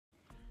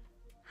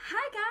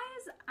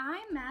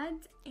I'm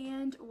Mads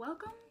and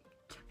welcome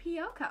to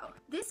Piyoko.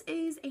 This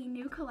is a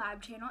new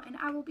collab channel and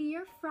I will be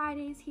your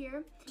Fridays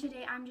here.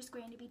 Today I'm just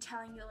going to be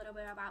telling you a little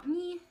bit about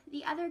me,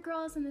 the other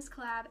girls in this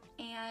collab,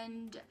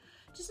 and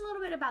just a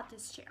little bit about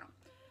this channel.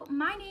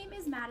 My name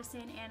is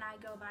Madison and I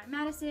go by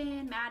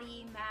Madison,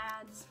 Maddie,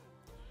 Mads,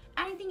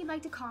 anything you'd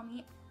like to call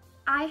me.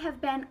 I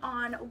have been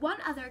on one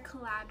other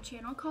collab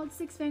channel called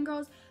Six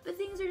Fangirls, but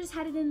things are just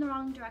headed in the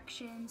wrong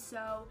direction,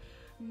 so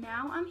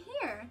now I'm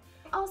here.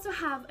 I also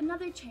have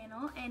another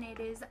channel and it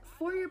is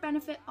For Your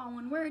Benefit, all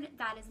one word.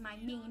 That is my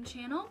main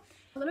channel.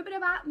 A little bit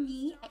about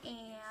me. I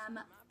am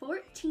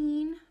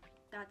 14,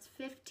 that's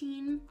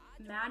 15.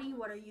 Maddie,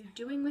 what are you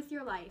doing with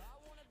your life?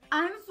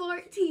 I'm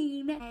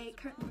 14. I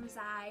currently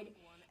reside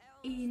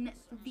in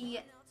the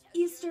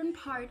eastern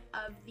part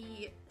of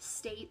the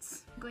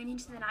States, going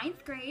into the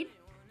 9th grade.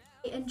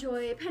 I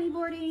enjoy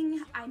pennyboarding,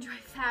 I enjoy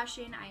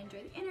fashion, I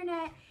enjoy the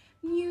internet,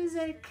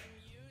 music,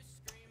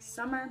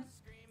 summer,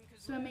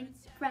 swimming,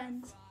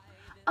 friends,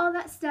 all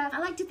that stuff. I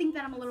like to think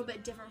that I'm a little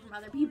bit different from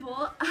other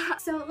people.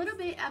 So a little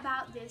bit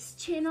about this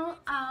channel.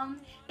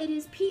 It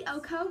is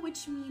Piyoko,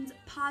 which means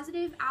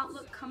Positive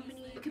Outlook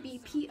Company. It could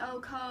be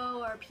Piyoko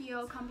or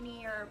PO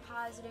Company or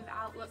Positive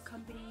Outlook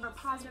Company or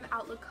Positive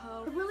Outlook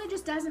Co. It really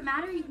just doesn't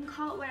matter. You can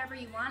call it whatever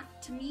you want.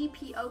 To me,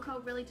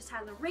 Piyoko really just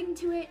has a ring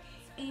to it,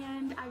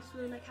 and I just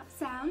really like how it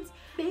sounds.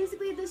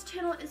 Basically, this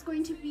channel is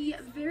going to be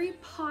very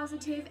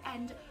positive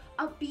and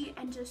upbeat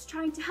and just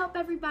trying to help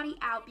everybody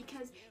out,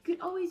 because you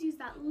could always use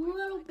that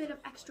little bit of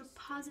extra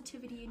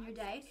positivity in your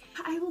day.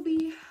 I will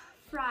be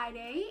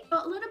Friday.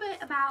 A little bit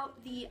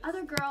about the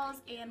other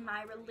girls and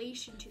my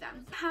relation to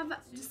them. I have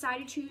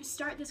decided to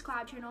start this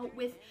collab channel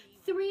with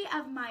 3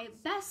 of my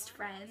best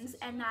friends,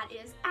 and that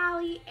is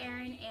Allie,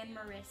 Erin, and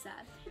Marissa.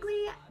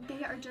 Basically,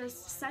 they are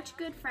just such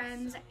good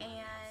friends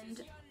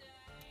and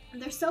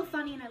they're so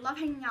funny and I love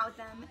hanging out with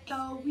them.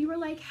 So we were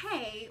like,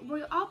 hey,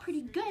 we're all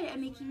pretty good at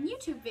making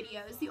YouTube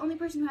videos. The only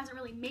person who hasn't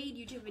really made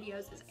YouTube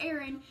videos is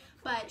Erin,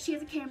 but she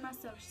has a camera,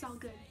 so she's all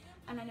good.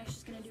 And I know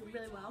she's gonna do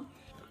really well.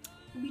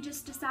 We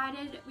just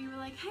decided, we were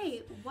like,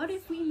 hey, what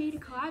if we made a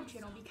collab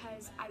channel?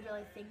 Because I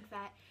really think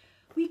that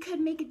we could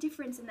make a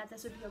difference and that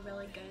this would be a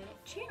really good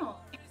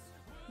channel.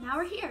 Now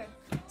we're here.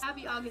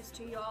 Happy August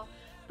to y'all,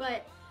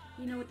 but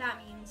you know what that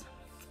means.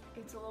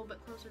 It's a little bit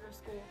closer to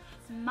school.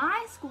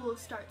 My school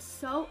starts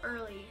so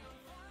early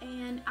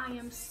and I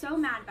am so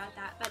mad about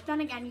that. But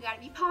then again, you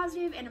gotta be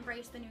positive and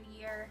embrace the new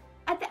year.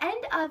 At the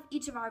end of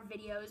each of our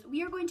videos,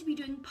 we are going to be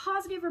doing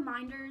positive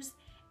reminders,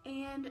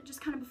 and just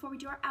kind of before we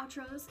do our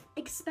outros,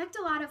 expect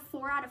a lot of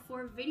 4 out of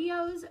 4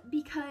 videos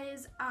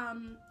because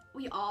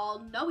we all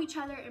know each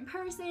other in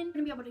person. We're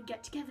gonna be able to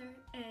get together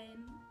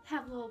and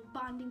have little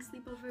bonding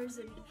sleepovers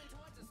and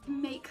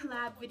make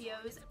collab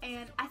videos,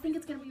 and I think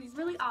it's gonna be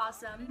really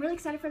awesome. I'm really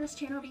excited for this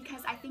channel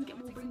because I think it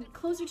will bring me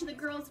closer to the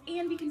girls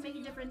and we can make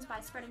a difference by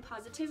spreading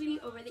positivity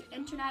over the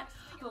internet.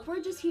 But we're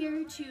just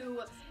here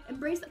to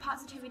embrace the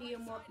positivity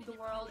in the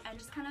world and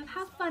just kind of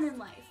have fun in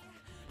life.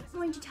 I'm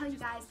going to tell you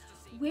guys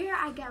where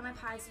I get my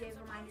positive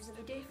reminders of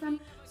the day from,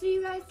 so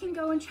you guys can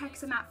go and check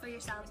some out for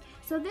yourselves.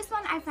 So this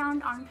one I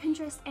found on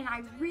Pinterest and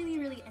I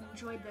really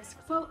enjoyed this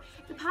quote.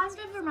 The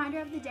positive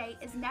reminder of the day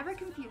is never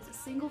confuse a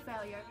single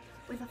failure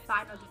with a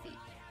final defeat.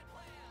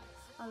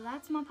 Well,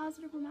 that's my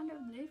positive reminder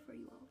of the day for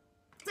you all.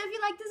 So if you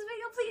like this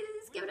video,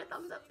 please give it a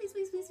thumbs up. Please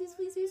give it a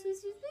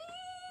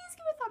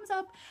thumbs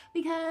up,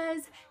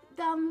 because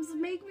thumbs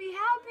make me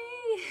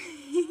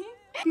happy.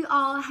 You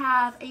all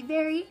have a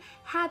very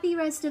happy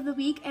rest of the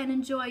week and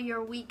enjoy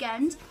your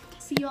weekend.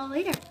 See you all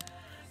later.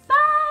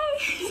 Bye.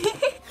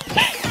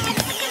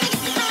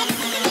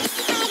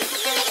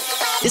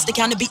 It's the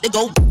kind of beat that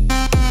go.